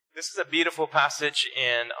This is a beautiful passage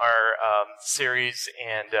in our series,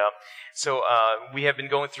 and so we have been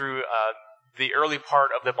going through the early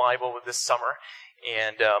part of the Bible this summer,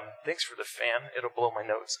 and thanks for the fan. It'll blow my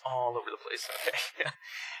notes all over the place. Okay,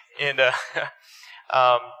 and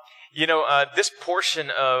this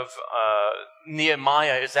portion of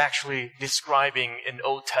Nehemiah is actually describing an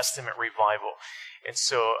Old Testament revival, and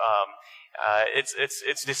so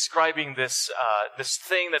it's describing this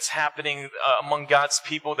thing that's happening among God's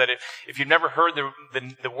people. That if you've never heard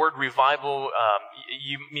the word revival,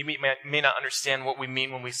 you may not understand what we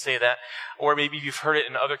mean when we say that, or maybe you've heard it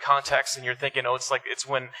in other contexts and you're thinking, oh, it's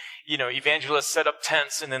when evangelists set up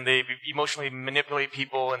tents and then they emotionally manipulate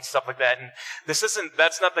people and stuff like that. And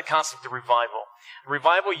that's not the concept of revival.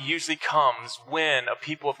 Revival usually comes when a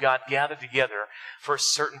people of God gather together for a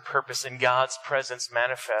certain purpose and God's presence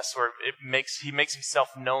manifests, or He makes himself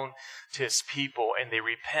known to his people and they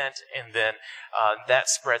repent, and then that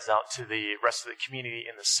spreads out to the rest of the community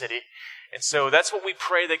in the city. And so that's what we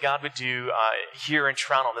pray that God would do here in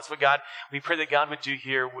Toronto. That's what we pray that God would do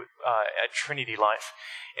here at Trinity Life.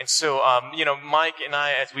 And so, Mike and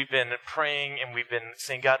I, as we've been praying and we've been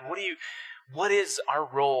saying, God, what is our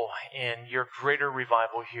role in your greater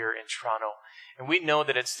revival here in Toronto? And we know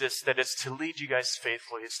that it's to lead you guys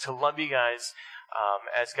faithfully. It's to love you guys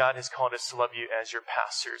as God has called us to love you as your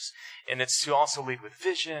pastors. And it's to also lead with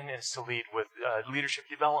vision, and it's to lead with leadership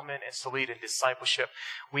development, and it's to lead in discipleship.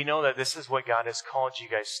 We know that this is what God has called you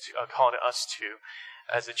guys to, called us to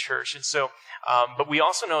as a church. And so, but we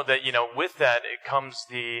also know that, with that, it comes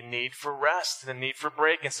the need for rest, the need for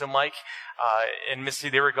break. And so Mike and Missy,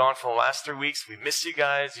 they were gone for the last 3 weeks. We miss you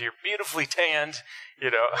guys. You're beautifully tanned,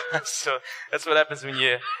 So that's what happens when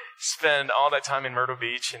you spend all that time in Myrtle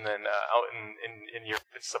Beach and then out in Europe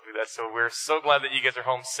and stuff like that. So we're so glad that you guys are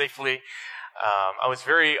home safely. I was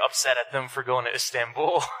very upset at them for going to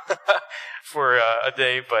Istanbul for a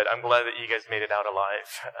day, but I'm glad that you guys made it out alive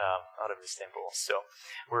out of Istanbul. So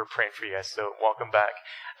we're praying for you guys. So welcome back.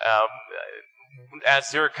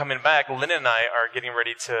 As they're coming back, Lynn and I are getting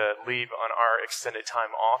ready to leave on our extended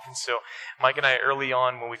time off. And so Mike and I, early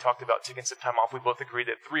on, when we talked about taking some time off, we both agreed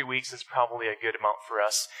that 3 weeks is probably a good amount for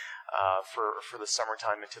us for the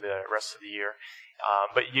summertime into the rest of the year.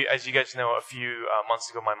 But as you guys know, a few months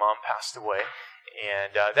ago, my mom passed away.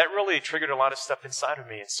 And that really triggered a lot of stuff inside of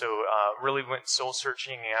me. And so really went soul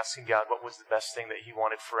searching and asking God what was the best thing that he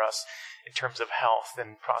wanted for us in terms of health,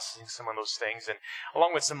 and processing some of those things, and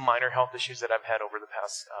along with some minor health issues that I've had over the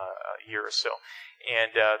past year or so.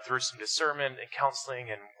 And through some discernment and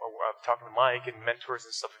counseling and talking to Mike and mentors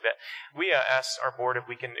and stuff like that, we asked our board if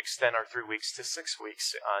we can extend our 3 weeks to 6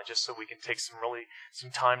 weeks, just so we can take some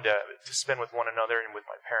time to spend with one another and with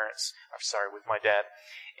with my dad.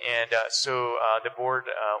 And so the board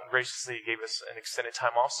graciously gave us an extended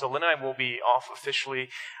time off. So Lynn and I will be off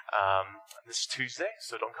officially this Tuesday,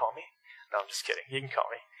 so don't call me. No, I'm just kidding. You can call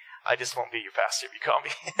me. I just won't be your pastor if you call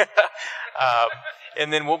me.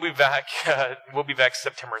 And then we'll be back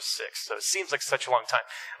September 6th. So it seems like such a long time.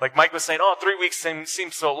 Like Mike was saying, 3 weeks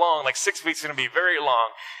seems so long. Like 6 weeks is going to be very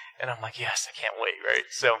long. And I'm like, yes, I can't wait, right?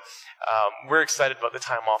 So we're excited about the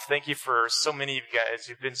time off. Thank you for so many of you guys.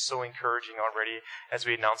 You've been so encouraging already as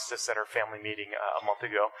we announced this at our family meeting a month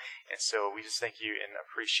ago. And so we just thank you and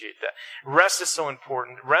appreciate that. Rest is so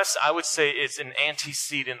important. Rest, I would say, is an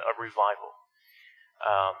antecedent of revival.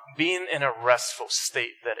 Being in a restful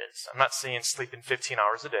state, that is. I'm not saying sleeping 15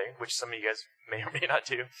 hours a day, which some of you guys may or may not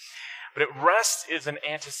do. But rest is an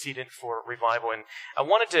antecedent for revival. And I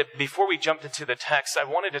wanted to, before we jumped into the text, I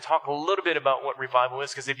wanted to talk a little bit about what revival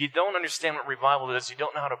is. Because if you don't understand what revival is, you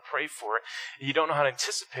don't know how to pray for it. You don't know how to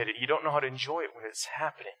anticipate it. You don't know how to enjoy it when it's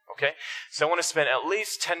happening. Okay? So I want to spend at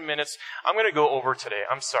least 10 minutes. I'm going to go over today.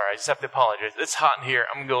 I'm sorry. I just have to apologize. It's hot in here.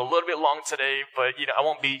 I'm going to go a little bit long today. But, I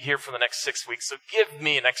won't be here for the next 6 weeks. So give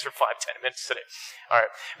me an extra 5-10 minutes today. All right.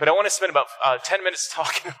 But I want to spend about 10 minutes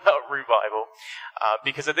talking about revival.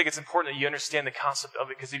 Because I think it's important that you understand the concept of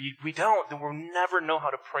it, because if we don't, then we'll never know how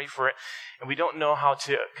to pray for it, and we don't know how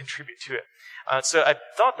to contribute to it. So I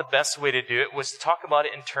thought the best way to do it was to talk about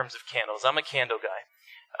it in terms of candles. I'm a candle guy.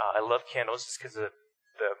 I love candles just because of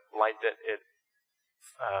the light that it,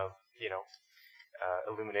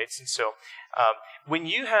 illuminates. And so when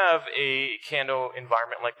you have a candle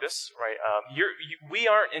environment like this, right, we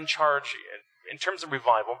aren't in charge, in terms of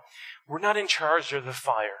revival, we're not in charge of the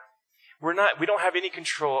fire. We don't have any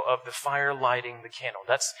control of the fire lighting the candle.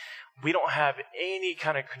 We don't have any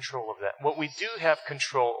kind of control of that. What we do have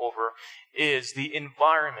control over is the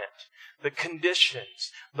environment, the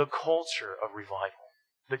conditions, the culture of revival,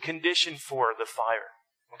 the condition for the fire.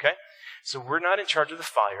 Okay? So we're not in charge of the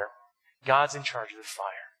fire. God's in charge of the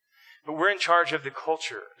fire. But we're in charge of the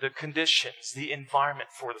culture, the conditions, the environment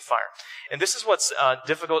for the fire. And this is what's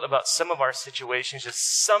difficult about some of our situations, is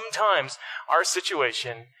sometimes our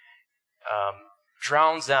situation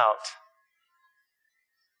drowns out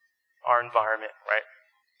our environment, right?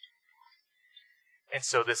 And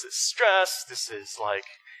so this is stress, this is like,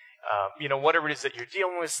 whatever it is that you're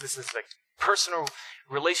dealing with, this is like personal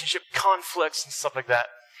relationship conflicts and stuff like that.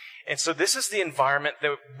 And so this is the environment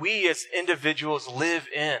that we as individuals live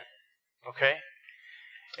in. Okay?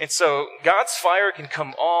 And so God's fire can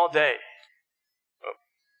come all day. Oh,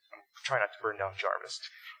 I'm trying not to burn down Jarvis.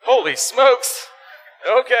 Holy smokes!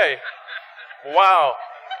 Okay. Wow.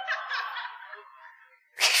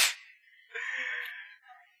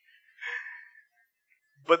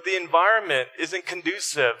 But the environment isn't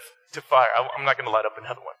conducive to fire. I'm not going to light up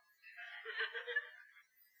another one.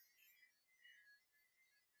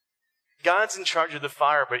 God's in charge of the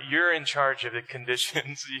fire, but you're in charge of the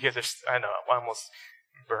conditions. You guys are, I know, I almost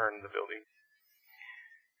burned the building.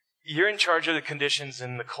 You're in charge of the conditions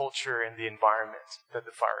and the culture and the environment that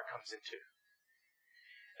the fire comes into.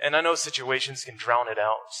 And I know situations can drown it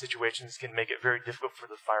out. Situations can make it very difficult for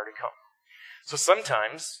the fire to come. So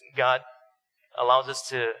sometimes God allows us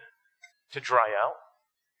to dry out.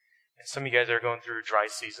 And some of you guys are going through dry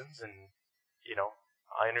seasons, and,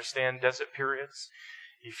 I understand desert periods.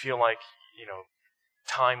 You feel like,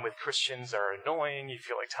 time with Christians are annoying. You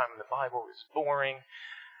feel like time in the Bible is boring.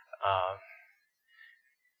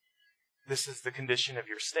 This is the condition of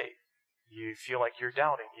your state. You feel like you're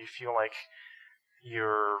doubting. You feel like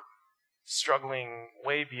you're struggling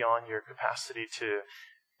way beyond your capacity to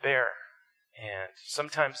bear. And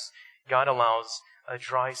sometimes God allows a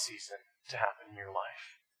dry season to happen in your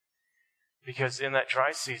life. Because in that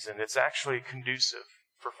dry season, it's actually conducive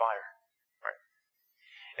for fire.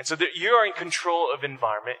 And so that you are in control of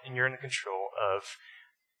environment, and you're in control of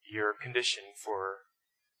your condition for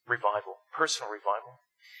revival, personal revival.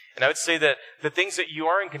 And I would say that the things that you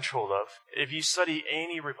are in control of, if you study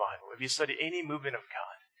any revival, if you study any movement of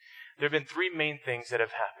God, there have been three main things that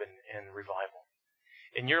have happened in revival.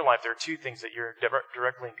 In your life, there are two things that you're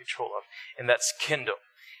directly in control of, and that's kindle.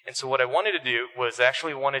 And so what I wanted to do was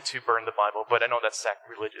actually wanted to burn the Bible, but I know that's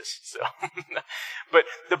sacrilegious. So, but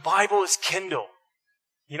the Bible is kindle.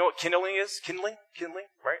 You know what kindling is? Kindling,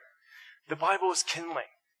 right? The Bible is kindling.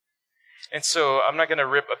 And so I'm not going to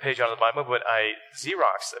rip a page out of the Bible, but I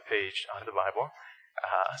Xeroxed a page out of the Bible,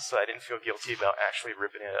 so I didn't feel guilty about actually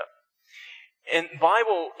ripping it up. And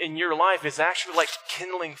Bible in your life is actually like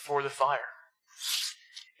kindling for the fire.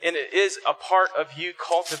 And it is a part of you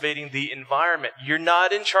cultivating the environment. You're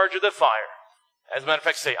not in charge of the fire. As a matter of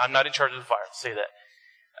fact, say, I'm not in charge of the fire. Say that.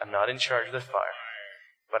 I'm not in charge of the fire.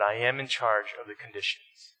 But I am in charge of the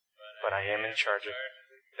conditions. But I am in charge of...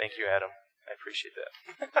 Thank you, Adam. I appreciate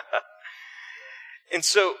that. And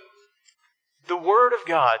so, the Word of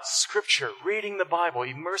God, Scripture, reading the Bible,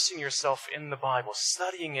 immersing yourself in the Bible,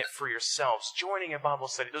 studying it for yourselves, joining a Bible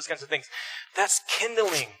study, those kinds of things, that's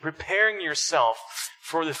kindling, preparing yourself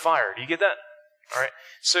for the fire. Do you get that? All right.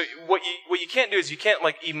 So what you can't do is you can't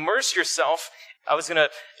immerse yourself.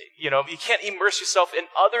 You can't immerse yourself in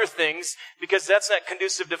other things because that's not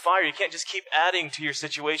conducive to fire. You can't just keep adding to your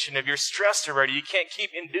situation. If you're stressed already, you can't keep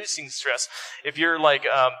inducing stress. If you're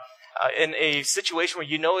in a situation where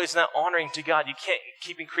you know it's not honoring to God, you can't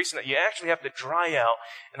keep increasing that. You actually have to dry out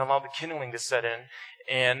and allow the kindling to set in.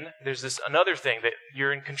 And there's this another thing that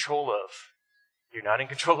you're in control of. You're not in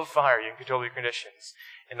control of fire. You're in control of your conditions.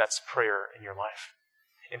 And that's prayer in your life.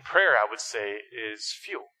 And prayer, I would say, is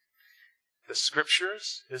fuel. The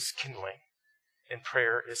Scriptures is kindling, and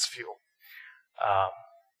prayer is fuel.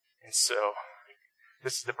 And so,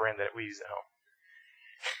 this is the brand that we use at home.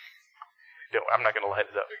 No, I'm not going to light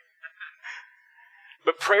it up.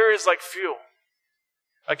 But prayer is like fuel.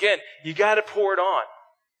 Again, you got to pour it on.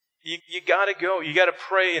 You got to go. You got to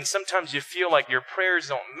pray, and sometimes you feel like your prayers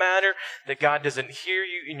don't matter, that God doesn't hear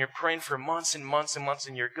you, and you're praying for months and months and months,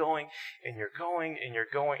 and you're going, and you're going, and you're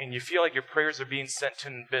going, and you feel like your prayers are being sent to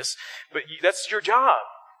an abyss. But that's your job.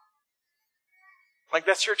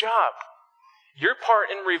 That's your job. Your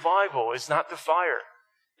part in revival is not the fire.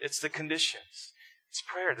 It's the conditions. It's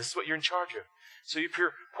prayer. This is what you're in charge of. So you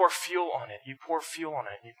pour fuel on it. You pour fuel on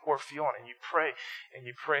it. And you pour fuel on it. And you pray, and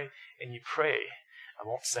you pray, and you pray. I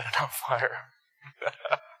won't set it on fire.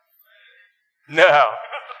 No.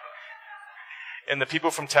 And the people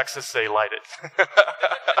from Texas say, light it.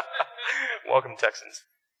 Welcome, Texans.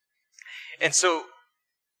 And so,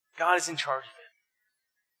 God is in charge of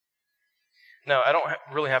it. Now, I don't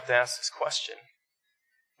really have to ask this question,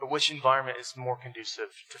 but which environment is more conducive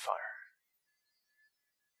to fire?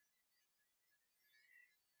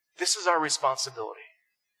 This is our responsibility.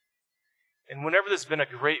 And whenever there's been a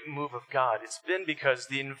great move of God, it's been because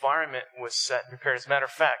the environment was set and prepared. As a matter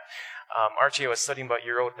of fact, Archie, I was studying about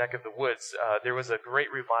your old neck of the woods. There was a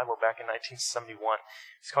great revival back in 1971.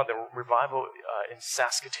 It's called the Revival in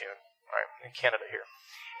Saskatoon, right, in Canada here.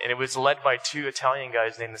 And it was led by two Italian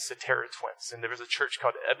guys named the Cetera twins. And there was a church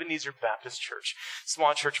called Ebenezer Baptist Church,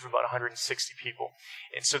 small church of about 160 people.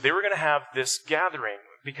 And so they were going to have this gathering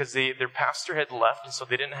because their pastor had left, and so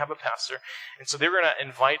they didn't have a pastor. And so they were going to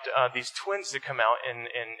invite these twins to come out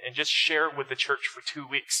and just share with the church for 2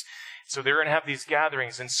 weeks. So they were going to have these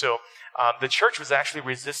gatherings. And so the church was actually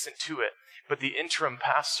resistant to it. But the interim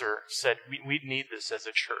pastor said, we need this as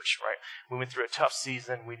a church, right? We went through a tough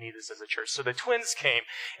season. We need this as a church. So the twins came,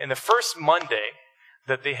 and the first Monday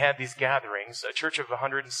that they had these gatherings, a church of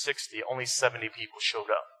 160, only 70 people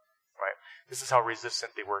showed up, right? This is how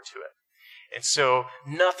resistant they were to it. And so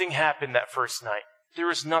nothing happened that first night. There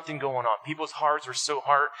was nothing going on. People's hearts were so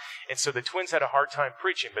hard. And so the twins had a hard time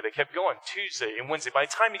preaching, but they kept going Tuesday and Wednesday. By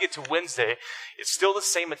the time you get to Wednesday, it's still the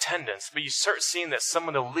same attendance, but you start seeing that some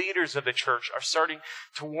of the leaders of the church are starting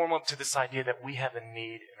to warm up to this idea that we have a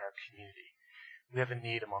need in our community. We have a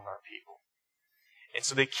need among our people. And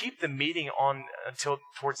so they keep the meeting on until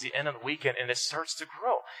towards the end of the weekend, and it starts to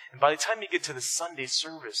grow. And by the time you get to the Sunday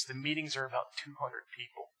service, the meetings are about 200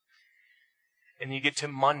 people. And you get to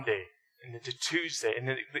Monday, and then to Tuesday, and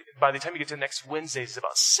then by the time you get to next Wednesday, it's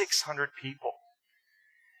about 600 people.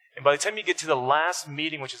 And by the time you get to the last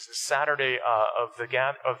meeting, which is the Saturday of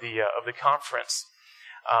the conference,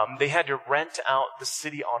 they had to rent out the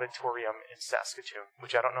city auditorium in Saskatoon,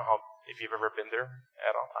 which I don't know if you've ever been there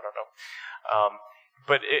at all. I don't know,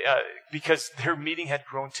 but because their meeting had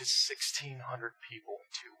grown to 1,600 people in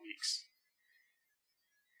 2 weeks.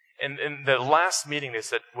 And the last meeting, they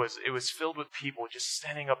said, it was filled with people just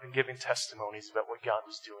standing up and giving testimonies about what God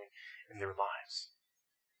was doing in their lives.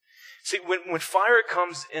 See, when fire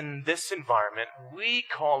comes in this environment, we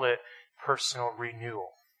call it personal renewal.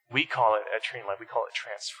 We call it, at Trinity Life, we call it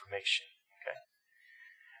transformation. Okay?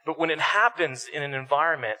 But when it happens in an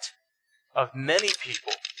environment of many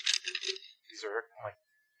people, these are like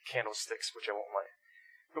candlesticks, which I won't light.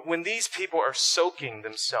 But when these people are soaking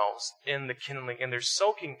themselves in the kindling, and they're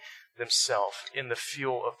soaking themselves in the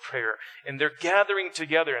fuel of prayer, and they're gathering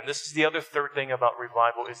together, and this is the other third thing about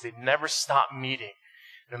revival, is they never stop meeting.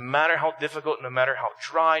 No matter how difficult, no matter how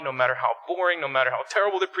dry, no matter how boring, no matter how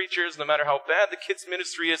terrible the preacher is, no matter how bad the kids'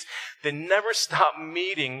 ministry is, they never stop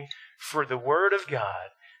meeting for the Word of God,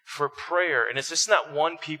 for prayer. And it's just not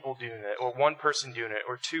one people doing it, or one person doing it,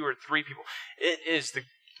 or 2 or 3 people. It is the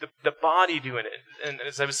body doing it. And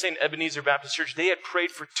as I was saying, Ebenezer Baptist Church, they had prayed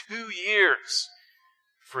for 2 years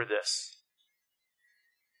for this.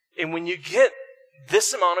 And when you get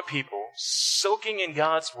this amount of people soaking in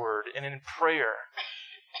God's Word and in prayer,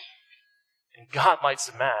 and God lights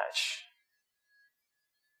a match,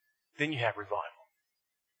 then you have revival.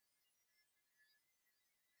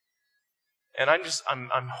 And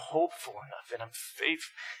I'm hopeful enough, and I'm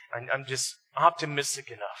faithful, I'm just optimistic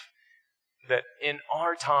enough that in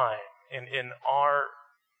our time, and in our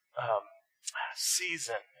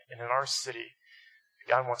season, and in our city,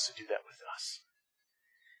 God wants to do that with us.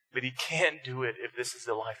 But He can't do it if this is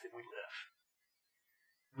the life that we live.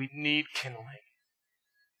 We need kindling,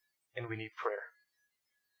 and we need prayer.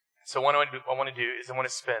 So what I want to do is I want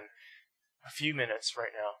to spend a few minutes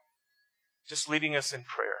right now just leading us in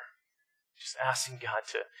prayer, just asking God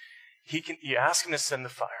you ask Him to send the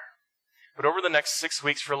fire. But over the next 6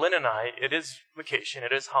 weeks for Lynn and I, it is vacation,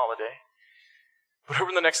 it is holiday. But over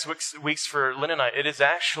the next 6 weeks for Lynn and I, it is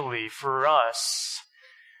actually for us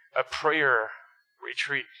a prayer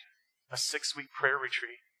retreat, a 6-week prayer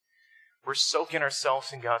retreat. We're soaking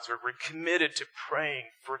ourselves in God's Word. We're committed to praying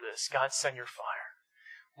for this. God, send your fire.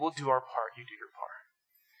 We'll do our part. You do your part.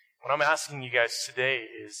 What I'm asking you guys today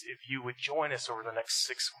is if you would join us over the next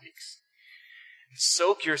 6 weeks. And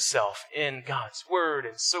soak yourself in God's Word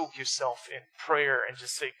and soak yourself in prayer and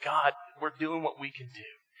just say, God, we're doing what we can do.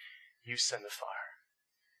 You send the fire.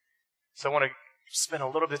 So I want to spend a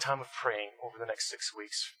little bit of time of praying over the next 6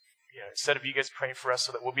 weeks. Instead of you guys praying for us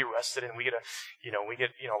so that we'll be rested and we get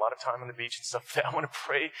a lot of time on the beach and stuff, I want to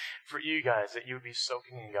pray for you guys that you would be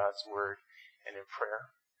soaking in God's Word and in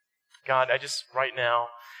prayer. God, right now,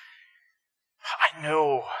 I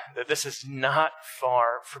know that this is not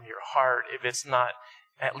far from your heart if it's not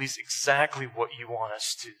at least exactly what you want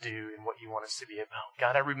us to do and what you want us to be about.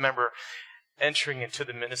 God, I remember entering into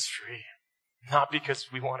the ministry not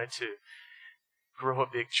because we wanted to grow a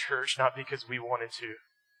big church, not because we wanted to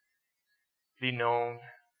be known.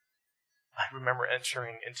 I remember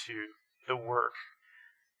entering into the work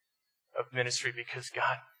of ministry because,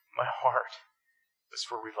 God, my heart is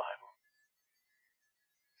for revival.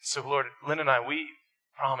 So, Lord, Lynn and I, we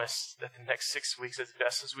promise that the next 6 weeks, as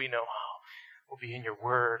best as we know how, will be in your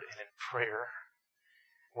word and in prayer.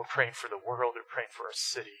 We're praying for the world. We're praying for our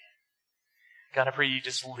city. God, I pray you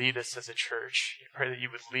just lead us as a church. I pray that you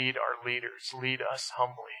would lead our leaders, lead us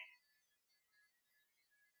humbly.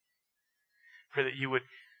 I pray that you would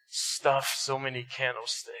stuff so many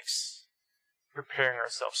candlesticks, preparing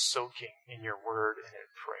ourselves, soaking in your word and in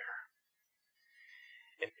prayer.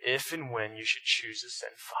 And if and when you should choose to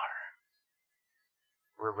send fire,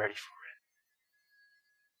 we're ready for it.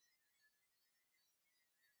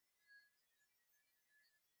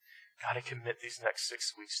 God, I commit these next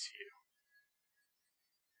 6 weeks to you.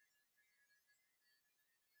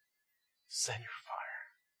 Send your fire.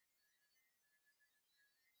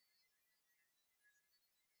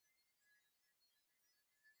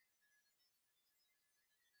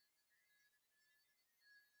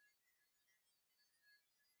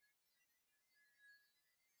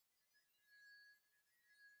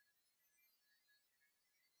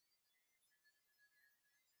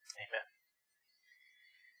 Amen.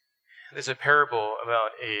 There's a parable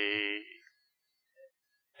about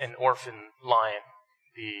an orphan lion.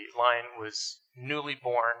 The lion was newly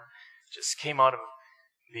born, just came out of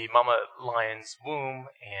the mama lion's womb,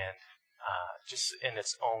 and just in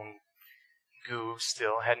its own goo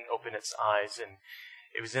still, hadn't opened its eyes. And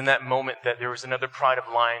it was in that moment that there was another pride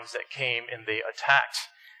of lions that came, and they attacked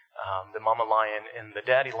the mama lion and the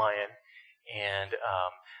daddy lion. And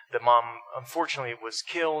the mom, unfortunately, was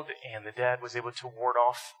killed, and the dad was able to ward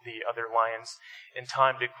off the other lions in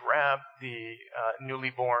time to grab the newly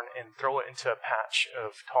born and throw it into a patch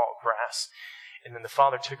of tall grass. And then the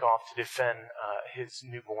father took off to defend his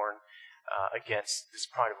newborn against this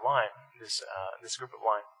pride of lion, this group of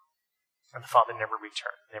lion. And the father never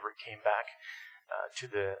returned, never came back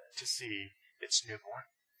to see its newborn.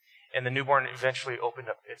 And the newborn eventually opened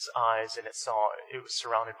up its eyes, and it saw it was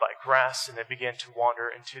surrounded by grass, and it began to wander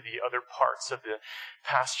into the other parts of the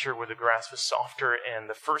pasture where the grass was softer. And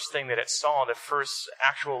the first thing that it saw, the first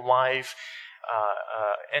actual live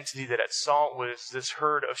entity that it saw, was this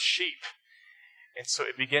herd of sheep. And so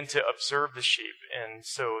it began to observe the sheep. And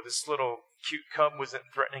so this little cute cub wasn't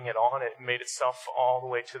threatening at all, and it made itself all the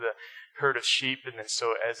way to the herd of sheep. And then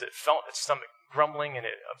so as it felt its stomach grumbling, and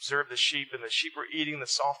it observed the sheep, and the sheep were eating the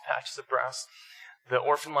soft patches of grass, the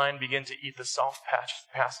orphan lion began to eat the soft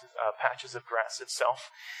patches of grass itself.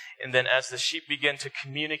 And then as the sheep began to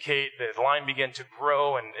communicate, the lion began to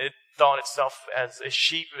grow, and it thought itself as a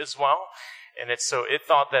sheep as well. And so it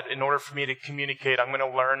thought that in order for me to communicate, I'm going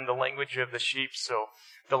to learn the language of the sheep. So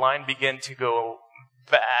the lion began to go,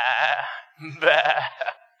 bah, bah.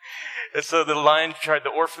 And so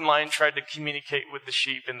the orphan lion tried to communicate with the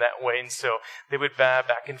sheep in that way. And so they would baa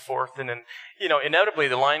back and forth. And then, inevitably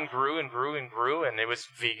the lion grew and grew and grew, and it was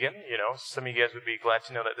vegan. Some of you guys would be glad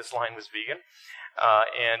to know that this lion was vegan.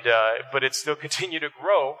 But it still continued to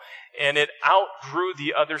grow, and it outgrew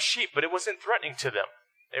the other sheep, but it wasn't threatening to them.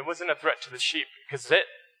 It wasn't a threat to the sheep because it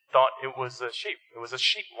thought it was a sheep. It was a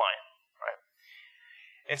sheep lion, right?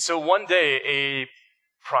 And so one day, a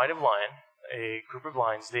pride of lion, a group of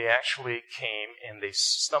lions, they actually came and they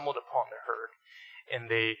stumbled upon the herd, and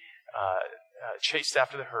they chased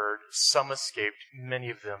after the herd. Some escaped. Many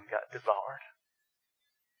of them got devoured.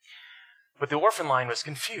 But the orphan lion was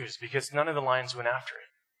confused because none of the lions went after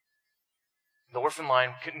it. The orphan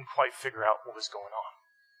lion couldn't quite figure out what was going on.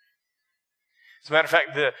 As a matter of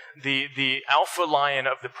fact, the alpha lion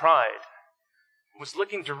of the pride was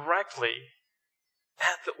looking directly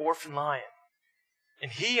at the orphan lion.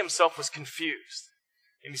 And he himself was confused.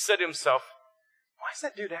 And he said to himself, why is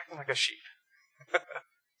that dude acting like a sheep?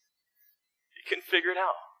 He couldn't figure it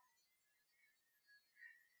out.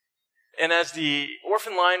 And as the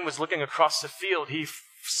orphan lion was looking across the field, he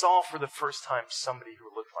saw for the first time somebody who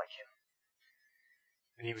looked like him.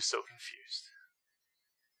 And he was so confused.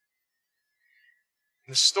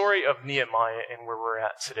 The story of Nehemiah and where we're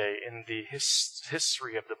at today in the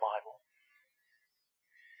history of the Bible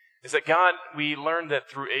is that we learned that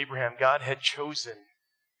through Abraham, God had chosen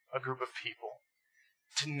a group of people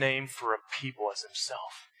to name for a people as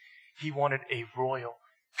himself. He wanted a royal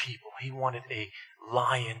people. He wanted a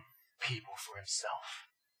lion people for himself.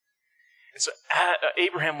 And so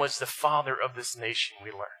Abraham was the father of this nation,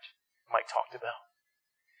 we learned. Mike talked about.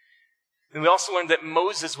 And we also learned that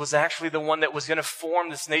Moses was actually the one that was going to form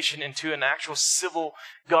this nation into an actual civil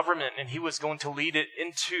government, and he was going to lead it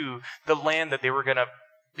into the land that they were going to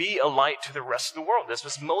be a light to the rest of the world. This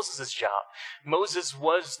was Moses' job. Moses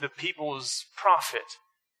was the people's prophet.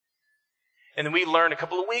 And then we learned a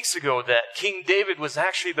couple of weeks ago that King David was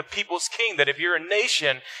actually the people's king, that if you're a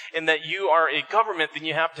nation and that you are a government, then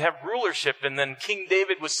you have to have rulership. And then King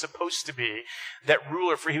David was supposed to be that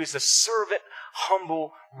ruler, for he was a servant,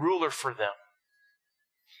 humble ruler for them.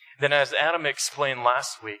 Then, as Adam explained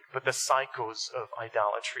last week, but the cycles of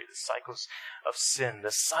idolatry, the cycles of sin,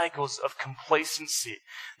 the cycles of complacency.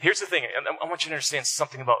 Here's the thing, I want you to understand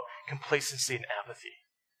something about complacency and apathy.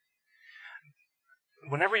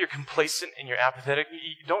 Whenever you're complacent and you're apathetic,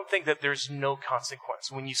 you don't think that there's no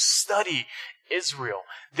consequence. When you study Israel,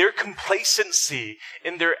 their complacency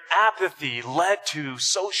and their apathy led to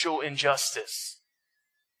social injustice.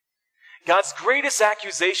 God's greatest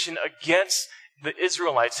accusation against the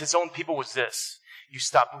Israelites, his own people, was this: you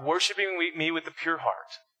stopped worshiping me with a pure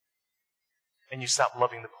heart, and you stopped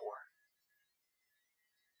loving the poor.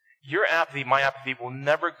 Your apathy, my apathy, will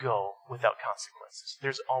never go without consequences.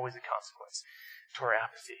 There's always a consequence to our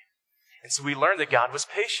apathy. And so we learned that God was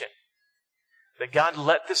patient. That God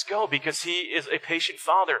let this go because he is a patient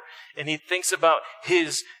father. And he thinks about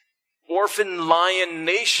his orphan lion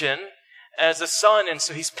nation as a son. And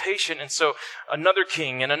so he's patient. And so another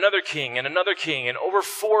king and another king and another king. And over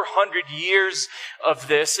 400 years of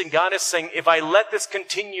this. And God is saying, if I let this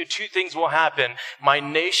continue, two things will happen. My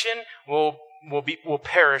nation will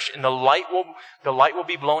perish and the light will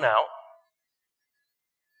be blown out.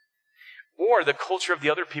 Or the culture of the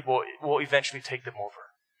other people will eventually take them over.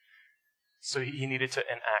 So he needed to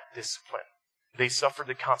enact discipline. They suffered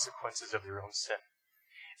the consequences of their own sin.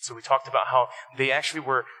 So we talked about how they actually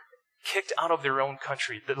were kicked out of their own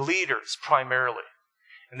country, the leaders primarily.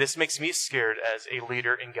 And this makes me scared as a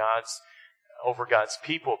leader in over God's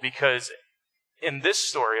people, because in this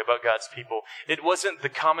story about God's people, it wasn't the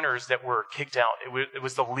commoners that were kicked out. It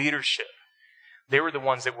was the leadership. They were the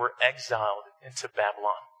ones that were exiled into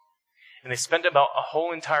Babylon. And they spent about a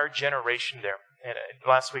whole entire generation there. And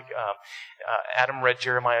last week, Adam read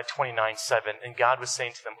Jeremiah 29:7, and God was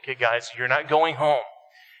saying to them, okay, guys, you're not going home.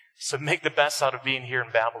 So make the best out of being here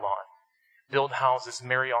in Babylon. Build houses,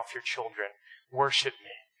 marry off your children, worship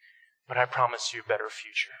me. But I promise you a better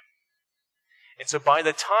future. And so by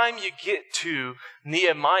the time you get to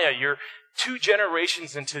Nehemiah, you're 2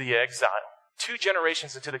 generations into the exile. 2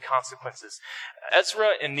 generations into the consequences. Ezra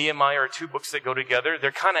and Nehemiah are 2 books that go together.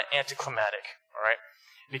 They're kind of anticlimactic, all right?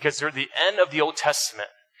 Because they're the end of the Old Testament,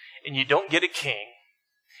 and you don't get a king.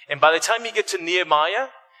 And by the time you get to Nehemiah,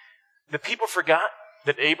 the people forgot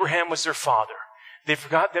that Abraham was their father. They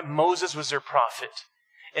forgot that Moses was their prophet.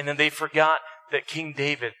 And then they forgot that King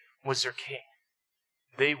David was their king.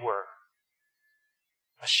 They were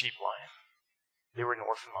a sheep lion. They were an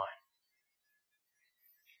orphan lion.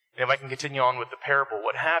 And if I can continue on with the parable,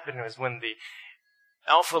 what happened was when the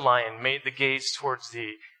alpha lion made the gaze towards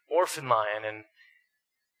the orphan lion, and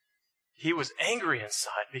he was angry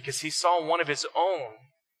inside because he saw one of his own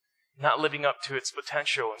not living up to its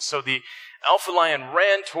potential. And so the alpha lion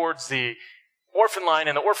ran towards the orphan lion,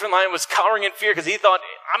 and the orphan lion was cowering in fear because he thought,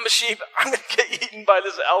 I'm a sheep, I'm going to get eaten by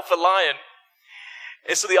this alpha lion.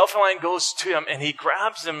 And so the alpha lion goes to him and he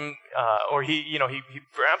grabs him, he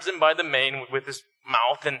grabs him by the mane with his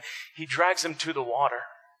mouth, and he drags him to the water.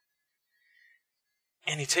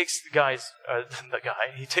 And he takes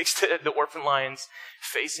he takes the orphan lion's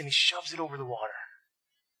face and he shoves it over the water.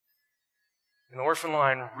 And the orphan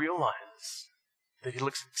lion realizes that he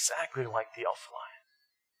looks exactly like the alpha lion.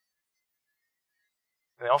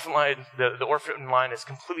 And the orphan lion is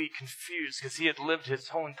completely confused because he had lived his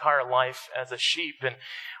whole entire life as a sheep. And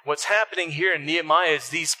what's happening here in Nehemiah is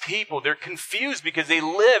these people, they're confused because they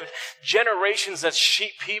lived generations as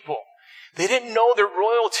sheep people. They didn't know their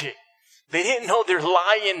royalty. They didn't know their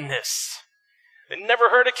lionness. They never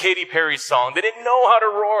heard a Katy Perry song. They didn't know how to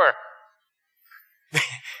roar.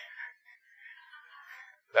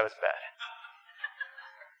 That was bad.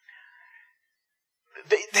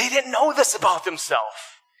 They didn't know this about themselves.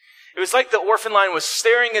 It was like the orphan lion was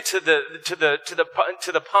staring into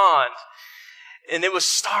the pond, and it was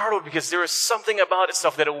startled because there was something about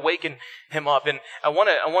itself that awakened him up. And I want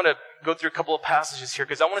to go through a couple of passages here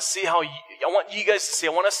because I want us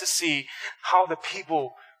to see how the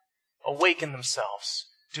people awakened themselves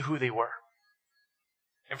to who they were.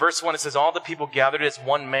 In verse 1 it says, all the people gathered as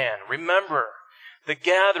one man. Remember, the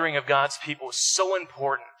gathering of God's people is so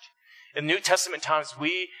important. In New Testament times,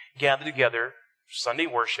 we gather together, Sunday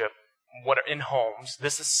worship, in homes.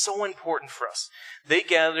 This is so important for us. They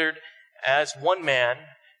gathered as one man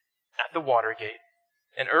at the water gate.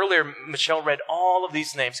 And earlier, Michelle read all of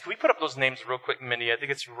these names. Can we put up those names real quick, Mindy? I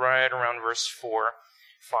think it's right around verse 4,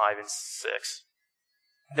 5, and 6.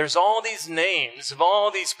 There's all these names of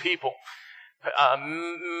all these people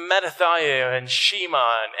Mattathiah and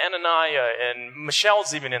Shema and Ananiah and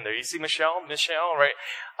Michelle's even in there. You see Michelle, right?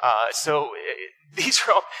 These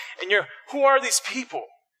are all, and who are these people?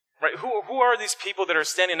 Right? Who are these people that are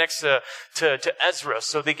standing next to Ezra?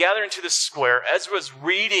 So they gather into the square. Ezra's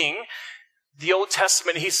reading the Old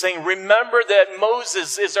Testament. He's saying, remember that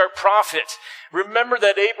Moses is our prophet. Remember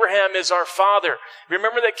that Abraham is our father.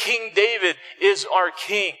 Remember that King David is our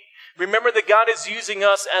king. Remember that God is using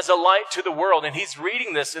us as a light to the world. And he's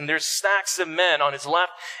reading this, and there's stacks of men on his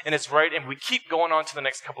left and his right. And we keep going on to the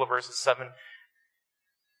next couple of verses, 7.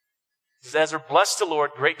 It says, Ezra blessed the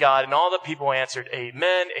Lord, great God, and all the people answered,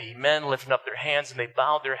 Amen, Amen, lifting up their hands, and they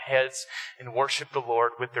bowed their heads and worshiped the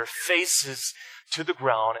Lord with their faces to the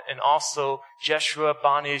ground. And also Jeshua,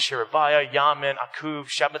 Bani, Sherebiah, Yamin, Akub,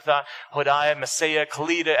 Shabbathah, Hodiah, Maaseiah,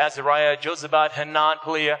 Kelita, Azariah, Jozabad, Hanan,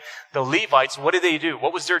 Peliah. The Levites, what did they do?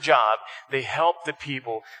 What was their job? They helped the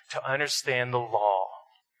people to understand the law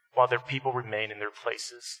while their people remained in their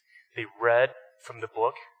places. They read from the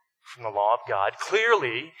book, from the law of God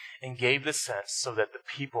clearly, and gave the sense so that the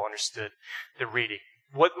people understood the reading.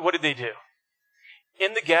 What did they do?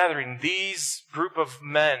 In the gathering, these group of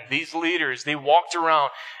men, these leaders, they walked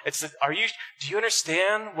around. It said, do you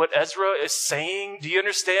understand what Ezra is saying? Do you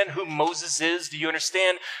understand who Moses is? Do you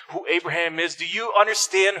understand who Abraham is? Do you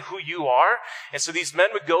understand who you are? And so these men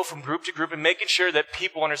would go from group to group and making sure that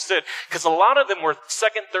people understood. Because a lot of them were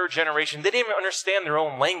second, third generation. They didn't even understand their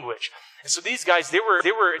own language. And so these guys, they were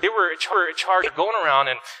in charge of going around,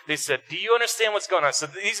 and they said, do you understand what's going on? So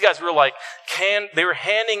these guys were like, they were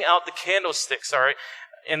handing out the candlesticks, all right?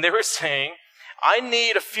 And they were saying, I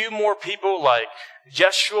need a few more people like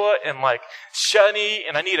Jeshua and like Shani,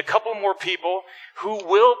 and I need a couple more people who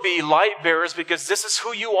will be light bearers, because this is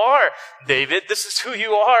who you are. David, this is who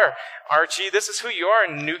you are. Archie, this is who you are.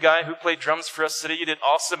 And new guy who played drums for us today, you did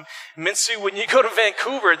awesome. Minsu, when you go to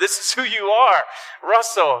Vancouver, this is who you are.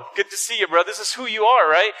 Russell, good to see you, bro. This is who you are,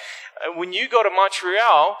 right? When you go to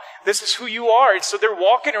Montreal, this is who you are. And so they're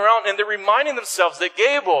walking around and they're reminding themselves that,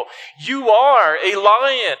 Gable, you are a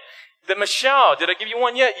lion. That Michelle, did I give you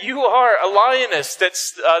one yet? You are a lioness.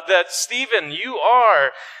 That Stephen, you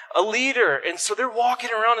are a leader. And so they're walking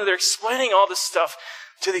around and they're explaining all this stuff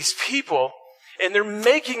to these people. And they're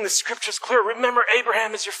making the scriptures clear. Remember,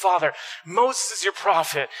 Abraham is your father. Moses is your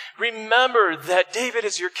prophet. Remember that David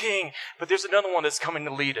is your king. But there's another one that's coming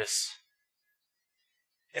to lead us.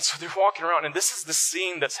 And so they're walking around, and this is the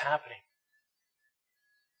scene that's happening.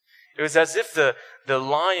 It was as if the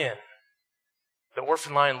lion, the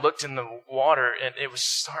orphan lion, looked in the water, and it was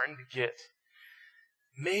starting to get,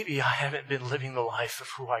 maybe I haven't been living the life of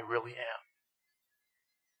who I really am.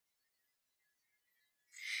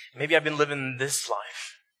 Maybe I've been living this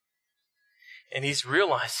life. And he's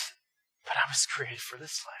realized, but I was created for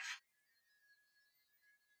this life.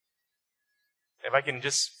 If I can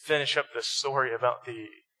just finish up the story about the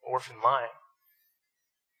orphan lion.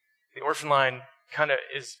 The orphan lion kind of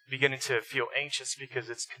is beginning to feel anxious because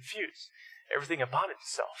it's confused. Everything about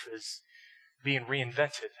itself is being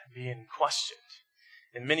reinvented, being questioned.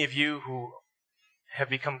 And many of you who have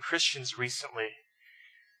become Christians recently,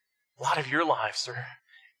 a lot of your lives are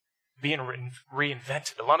being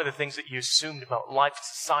reinvented. A lot of the things that you assumed about life and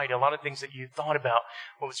society, a lot of things that you thought about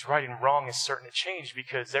what was right and wrong is starting to change,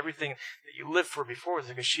 because everything that you lived for before was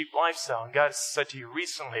like a sheep lifestyle. And God has said to you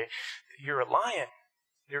recently that you're a lion.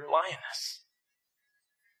 You're a lioness.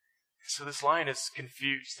 So this lion is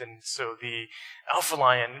confused, and so the alpha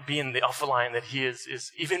lion, being the alpha lion that he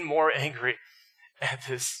is even more angry at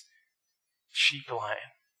this sheep lion.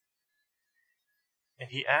 And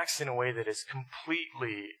he acts in a way that is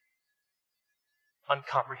completely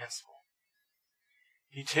incomprehensible.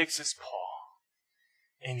 He takes his paw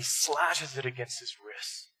and he slashes it against his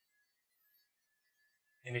wrist.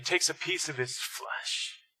 And he takes a piece of his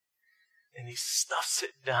flesh and he stuffs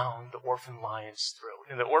it down the orphan lion's throat.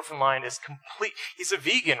 And the orphan lion is he's a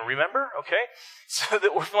vegan, remember? Okay? So the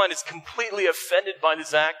orphan lion is completely offended by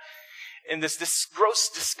this act. And this gross,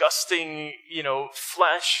 disgusting,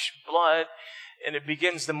 flesh, blood, and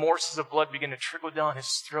the morsels of blood begin to trickle down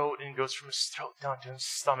his throat, and goes from his throat down to his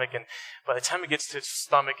stomach. And by the time it gets to his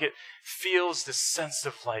stomach, it feels this sense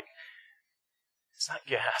of it's not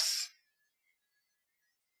gas.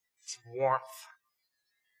 It's warmth.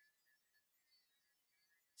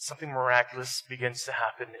 Something miraculous begins to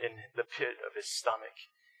happen in the pit of his stomach.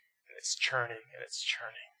 And it's churning, and it's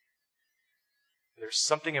churning. There's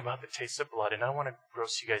something about the taste of blood, and I don't want to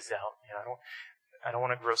gross you guys out. I don't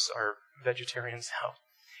want to gross our vegetarians out.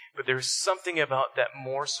 But there's something about that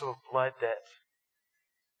morsel of blood that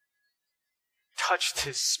touched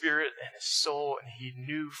his spirit and his soul, and he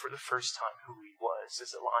knew for the first time who he was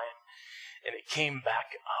as a lion. And it came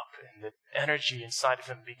back up, and the energy inside of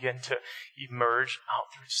him began to emerge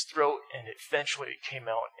out through his throat, and eventually it came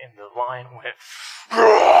out, and the lion went,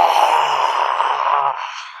 "Roar!"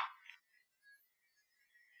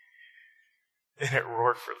 And it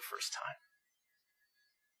roared for the first time.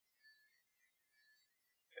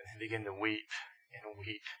 And he began to weep and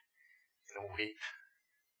weep and weep.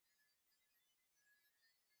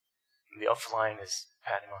 And the elf lion is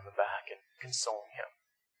patting him on the back and consoling him.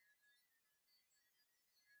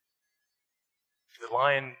 The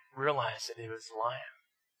lion realized that he was a lion.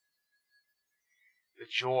 The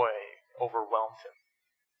joy overwhelmed him.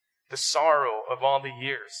 The sorrow of all the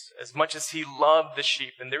years, as much as he loved the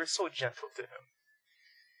sheep, and they were so gentle to him,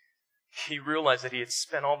 he realized that he had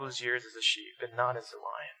spent all those years as a sheep and not as a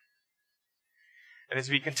lion. And as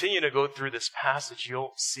we continue to go through this passage,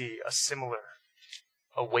 you'll see a similar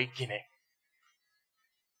awakening.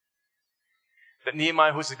 That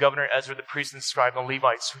Nehemiah, who was the governor, Ezra, the priest and scribe, and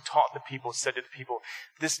Levites, who taught the people, said to the people,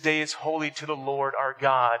 "This day is holy to the Lord our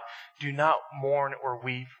God. Do not mourn or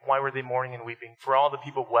weep." Why were they mourning and weeping? For all the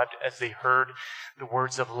people wept as they heard the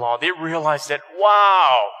words of the law. They realized that,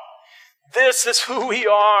 wow, this is who we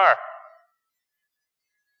are.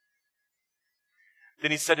 Then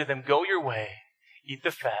he said to them, "Go your way, eat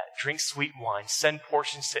the fat, drink sweet wine, send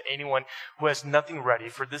portions to anyone who has nothing ready,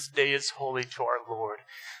 for this day is holy to our Lord.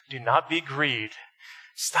 Do not be grieved.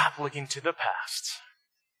 Stop looking to the past.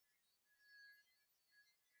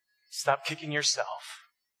 Stop kicking yourself.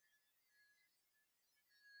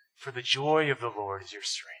 For the joy of the Lord is your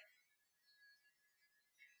strength."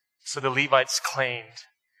 So the Levites claimed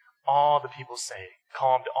all the people say,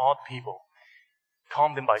 calmed all the people,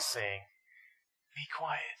 calmed them by saying, "Be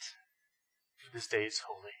quiet. This day is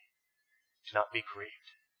holy. Do not be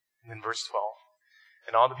grieved." And then verse 12.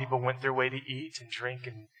 And all the people went their way to eat and drink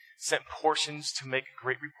and sent portions to make a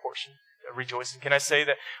great rejoicing. Can I say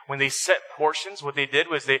that when they sent portions, what they did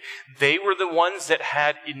was they were the ones that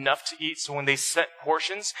had enough to eat. So when they sent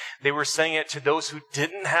portions, they were sending it to those who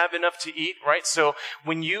didn't have enough to eat, right? So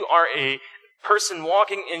when you are a person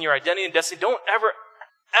walking in your identity and destiny, don't ever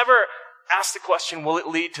ask the question, will it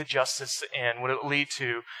lead to justice and will it lead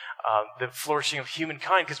to the flourishing of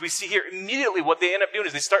humankind? Because we see here immediately what they end up doing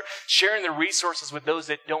is they start sharing their resources with those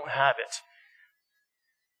that don't have it.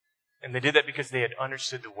 And they did that because they had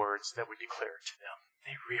understood the words that were declared to them.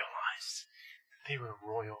 They realized that they were a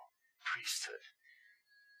royal priesthood.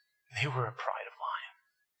 They were a pride of lion.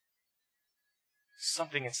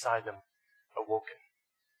 Something inside them awoken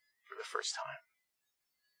for the first time.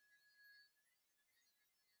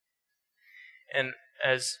 And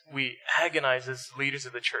as we agonize as leaders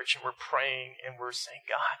of the church and we're praying and we're saying,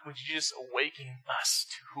 "God, would you just awaken us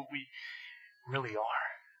to who we really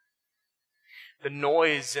are?" The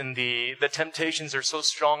noise and the temptations are so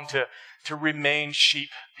strong to remain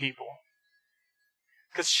sheep people.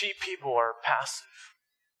 Because sheep people are passive.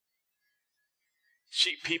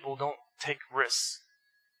 Sheep people don't take risks.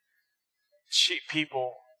 Sheep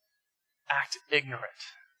people act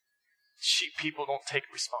ignorant. Sheep people don't take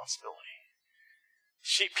responsibility.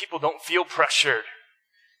 Sheep people don't feel pressured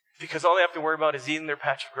because all they have to worry about is eating their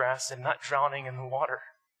patch of grass and not drowning in the water.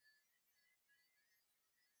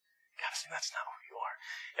 God, that's not who you are.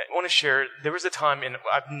 I want to share, there was a time, and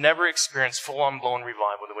I've never experienced full-on blown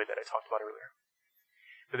revival the way that I talked about earlier.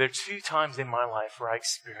 But there are 2 times in my life where I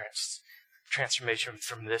experienced transformation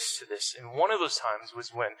from this to this. And one of those times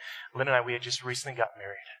was when Lynn and we had just recently got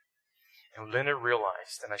married. And Linda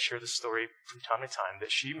realized, and I share this story from time to time,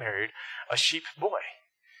 that she married a sheep boy,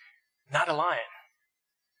 not a lion.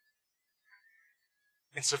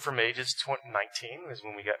 And so from ages 19 is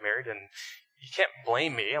when we got married, and you can't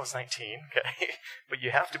blame me. I was 19, okay? But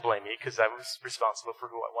you have to blame me because I was responsible for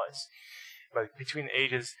who I was. But between the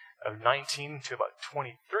ages of 19 to about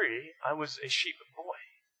 23, I was a sheep boy.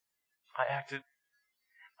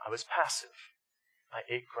 I was passive. I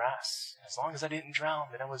ate grass. And as long as I didn't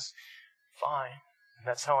drown, then I was fine. And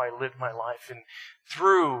that's how I lived my life. And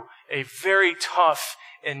through a very tough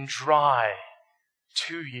and dry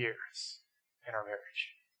 2 years in our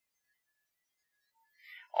marriage,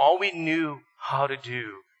 all we knew how to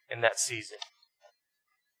do in that season.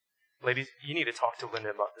 Ladies, you need to talk to Linda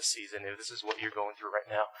about this season if this is what you're going through right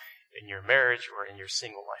now in your marriage or in your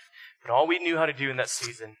single life. But all we knew how to do in that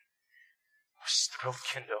season was thrill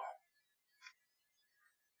kindle.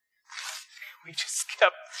 We just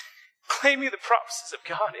kept claiming the promises of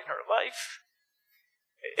God in our life.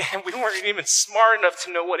 And we weren't even smart enough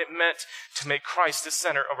to know what it meant to make Christ the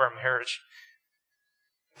center of our marriage.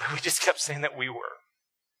 But we just kept saying that we were.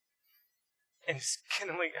 And it's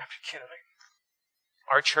kindling after kindling.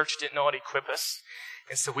 Our church didn't know how to equip us.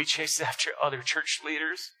 And so we chased after other church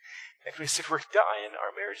leaders. And we said, we're dying.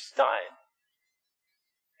 Our marriage is dying.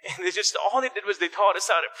 And all they did was they taught us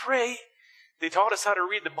how to pray. They taught us how to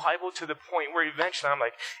read the Bible to the point where eventually I'm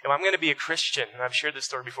like, if I'm going to be a Christian, and I've shared this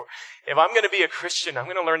story before, if I'm going to be a Christian, I'm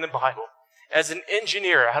going to learn the Bible. As an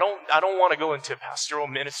engineer, I don't want to go into pastoral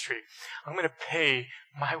ministry. I'm going to pay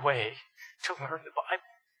my way to learn the Bible.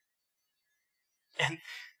 And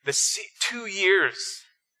the 2 years,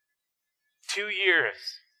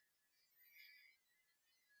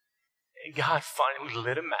 and God finally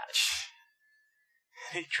lit a match.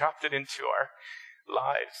 He dropped it into our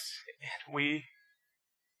lives, and we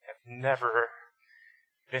have never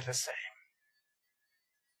been the same.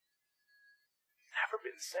 Never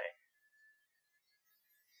been the same.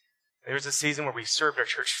 There was a season where we served our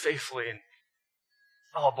church faithfully, and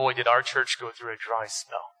oh boy, did our church go through a dry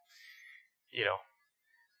spell.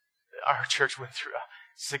 Our church went through a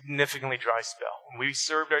significantly dry spell. We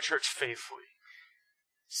served our church faithfully.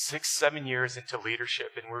 6-7 years into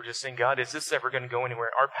leadership, and we're just saying, God, is this ever going to go anywhere?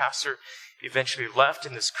 Our pastor eventually left,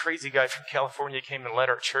 and this crazy guy from California came and led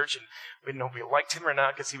our church, and we didn't know if we liked him or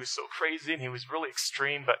not because he was so crazy and he was really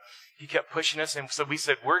extreme, but he kept pushing us. And so we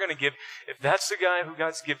said, we're going to give, if that's the guy who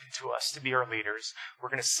God's given to us to be our leaders, we're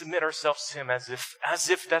going to submit ourselves to him as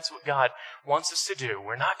if that's what God wants us to do.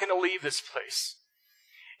 We're not going to leave this place.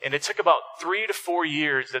 And it took about 3 to 4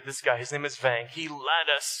 years that this guy, his name is Vang, he led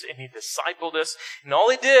us and he discipled us. And all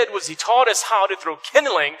he did was he taught us how to throw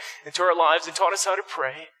kindling into our lives and taught us how to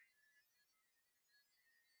pray.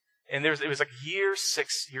 And it was like year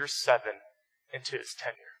 6, year 7 into his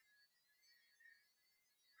tenure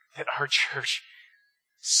that our church,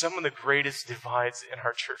 some of the greatest divides in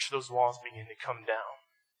our church, those walls began to come down.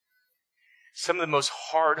 Some of the most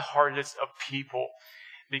hard-hearted of people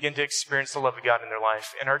begin to experience the love of God in their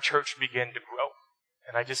life, and our church began to grow.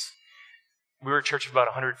 And we were a church of about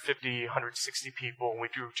 150, 160 people, and we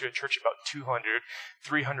grew to a church of about 200,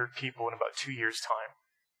 300 people in about 2 years' time.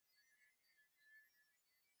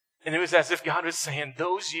 And it was as if God was saying,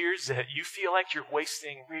 those years that you feel like you're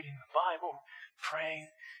wasting reading the Bible, praying,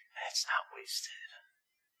 it's not wasted.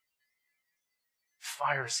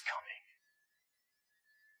 Fire is coming.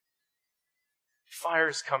 Fire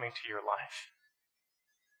is coming to your life.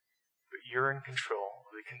 But you're in control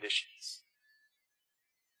of the conditions.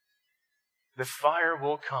 The fire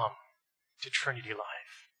will come to Trinity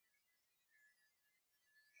Life.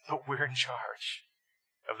 But we're in charge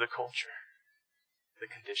of the culture, the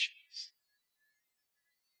conditions.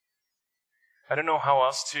 I don't know how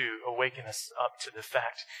else to awaken us up to the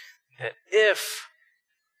fact that if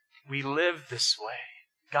we live this way,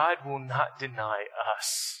 God will not deny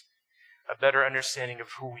us a better understanding of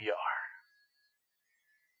who we are.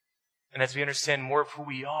 And as we understand more of who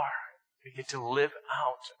we are, we get to live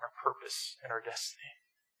out our purpose and our destiny.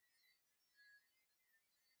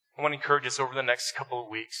 I want to encourage us over the next couple of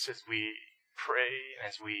weeks as we pray and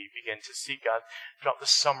as we begin to seek God throughout the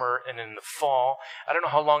summer and in the fall. I don't know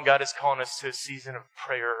how long God is calling us to a season of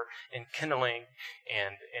prayer and kindling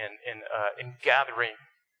and gathering.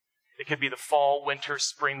 It could be the fall, winter,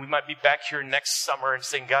 spring. We might be back here next summer and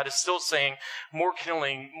saying, God is still saying more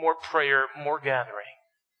kindling, more prayer, more gathering.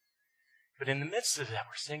 But in the midst of that,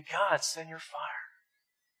 we're saying, God, send your fire.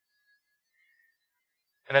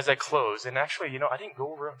 And as I close, and actually, I didn't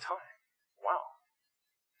go over on time. Wow.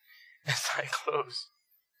 As I close,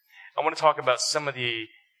 I want to talk about some of the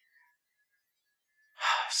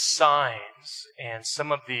signs and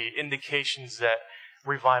some of the indications that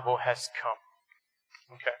revival has come.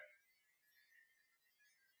 Okay.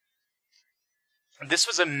 This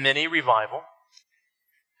was a mini revival.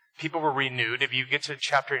 People were renewed. If you get to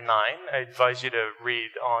chapter 9, I advise you to read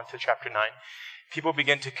on to chapter 9. People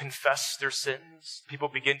begin to confess their sins. People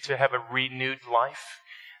begin to have a renewed life.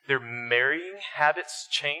 Their marrying habits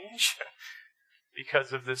change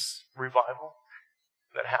because of this revival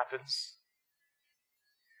that happens.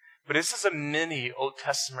 But this is a mini Old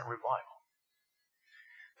Testament revival.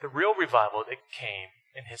 The real revival that came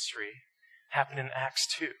in history happened in Acts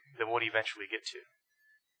 2 that we'll eventually get to.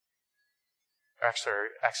 Actually,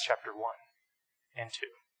 Acts chapter 1 and 2.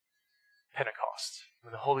 Pentecost,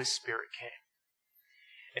 when the Holy Spirit came.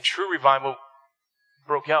 And true revival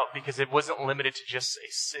broke out because it wasn't limited to just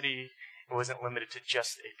a city. It wasn't limited to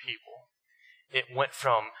just a people. It went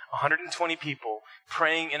from 120 people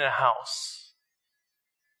praying in a house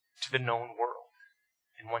to the known world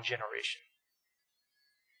in one generation.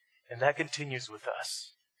 And that continues with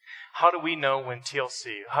us. How do we know when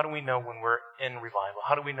TLC, how do we know when we're in revival?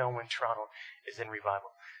 How do we know when Toronto is in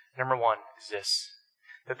revival? Number one is this.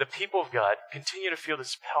 that the people of God continue to feel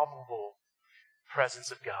this palpable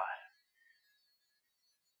presence of God.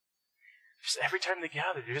 Just every time they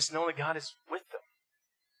gather, they just know that God is with them.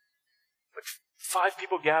 But 5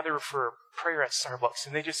 people gather for prayer at Starbucks,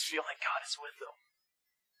 and they just feel like God is with them.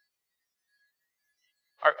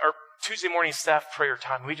 Our Tuesday morning staff prayer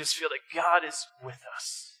time, we just feel that God is with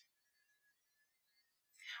us.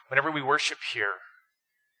 Whenever we worship here,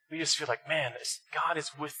 we just feel like, man, God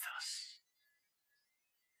is with us.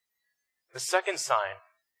 The second sign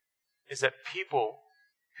is that people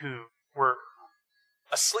who were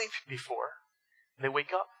asleep before, they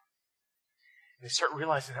wake up. And they start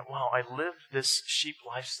realizing that, wow, I live this sheep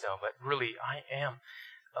lifestyle, but really I am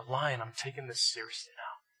a lion. I'm taking this seriously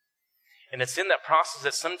now. And it's in that process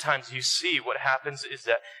that sometimes you see what happens is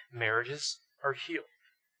that marriages are healed.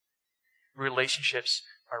 Relationships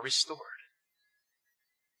are restored.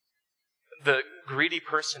 The greedy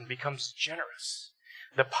person becomes generous.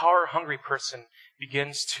 The power-hungry person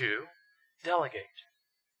begins to delegate.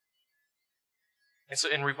 And so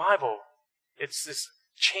in revival, it's this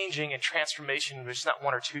changing and transformation. There's not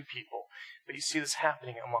 1 or 2 people, but you see this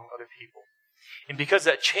happening among other people. And because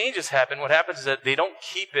that change has happened, what happens is that they don't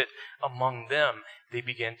keep it among them. They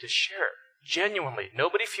begin to share it genuinely.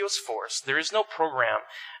 Nobody feels forced. There is no program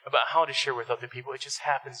about how to share with other people. It just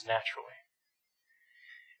happens naturally.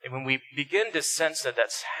 And when we begin to sense that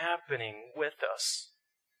that's happening with us,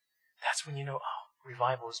 that's when you know, oh,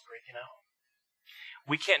 revival is breaking out.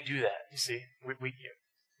 We can't do that, you see.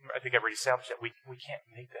 I think I've already established that. We can't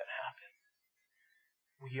make that happen.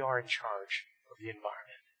 We are in charge of the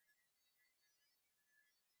environment.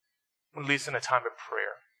 When it leads in a time of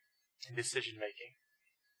prayer and decision making,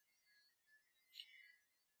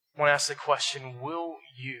 I want to ask the question, will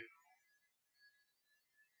you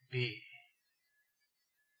be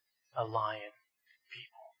a lion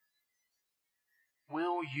people?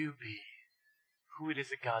 Will you be who it is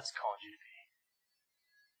that God's called you to be?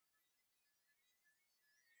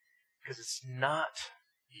 Because it's not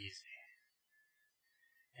easy.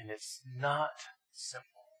 And it's not simple.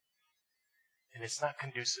 And it's not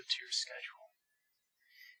conducive to your schedule.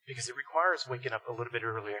 Because it requires waking up a little bit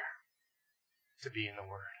earlier to be in the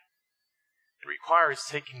Word. It requires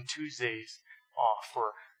taking Tuesdays off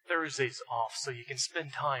or Thursdays off so you can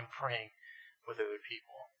spend time praying with other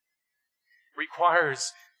people. It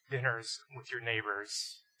requires dinners with your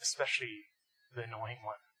neighbors, especially the annoying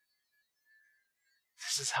one.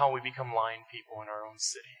 This is how we become lion people in our own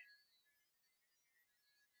city.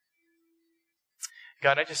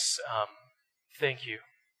 God, I just thank you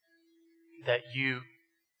that you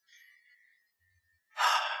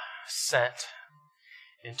sent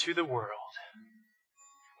into the world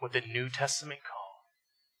what the New Testament called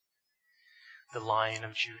the Lion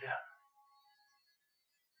of Judah.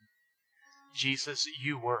 Jesus,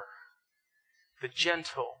 you were the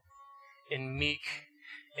gentle and meek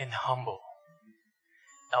and humble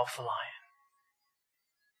Alpha Lion.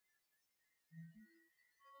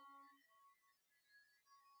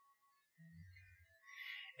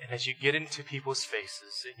 And as you get into people's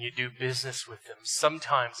faces and you do business with them,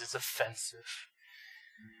 sometimes it's offensive.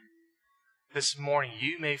 This morning,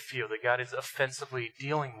 you may feel that God is offensively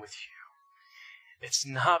dealing with you. It's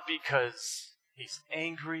not because He's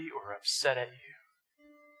angry or upset at you.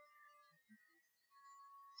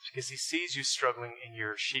 It's because He sees you struggling in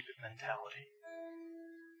your sheep mentality.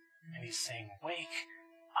 And He's saying, wake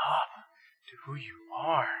up to who you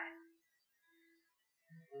are.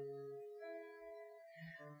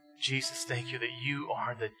 Jesus, thank you that you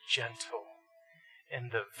are the gentle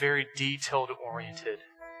and the very detailed-oriented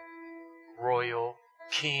royal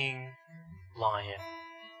king lion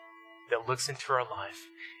that looks into our life,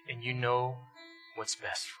 and you know what's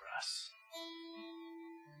best for us.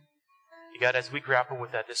 God, as we grapple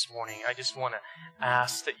with that this morning, I just want to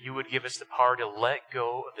ask that you would give us the power to let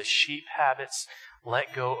go of the sheep habits,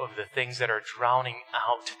 let go of the things that are drowning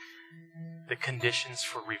out the conditions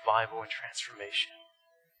for revival and transformation.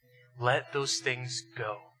 Let those things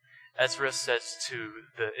go. Ezra says to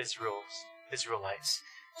the Israelites,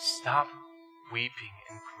 stop weeping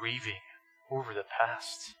and grieving over the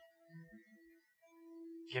past.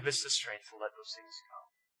 Give us the strength to let those things go.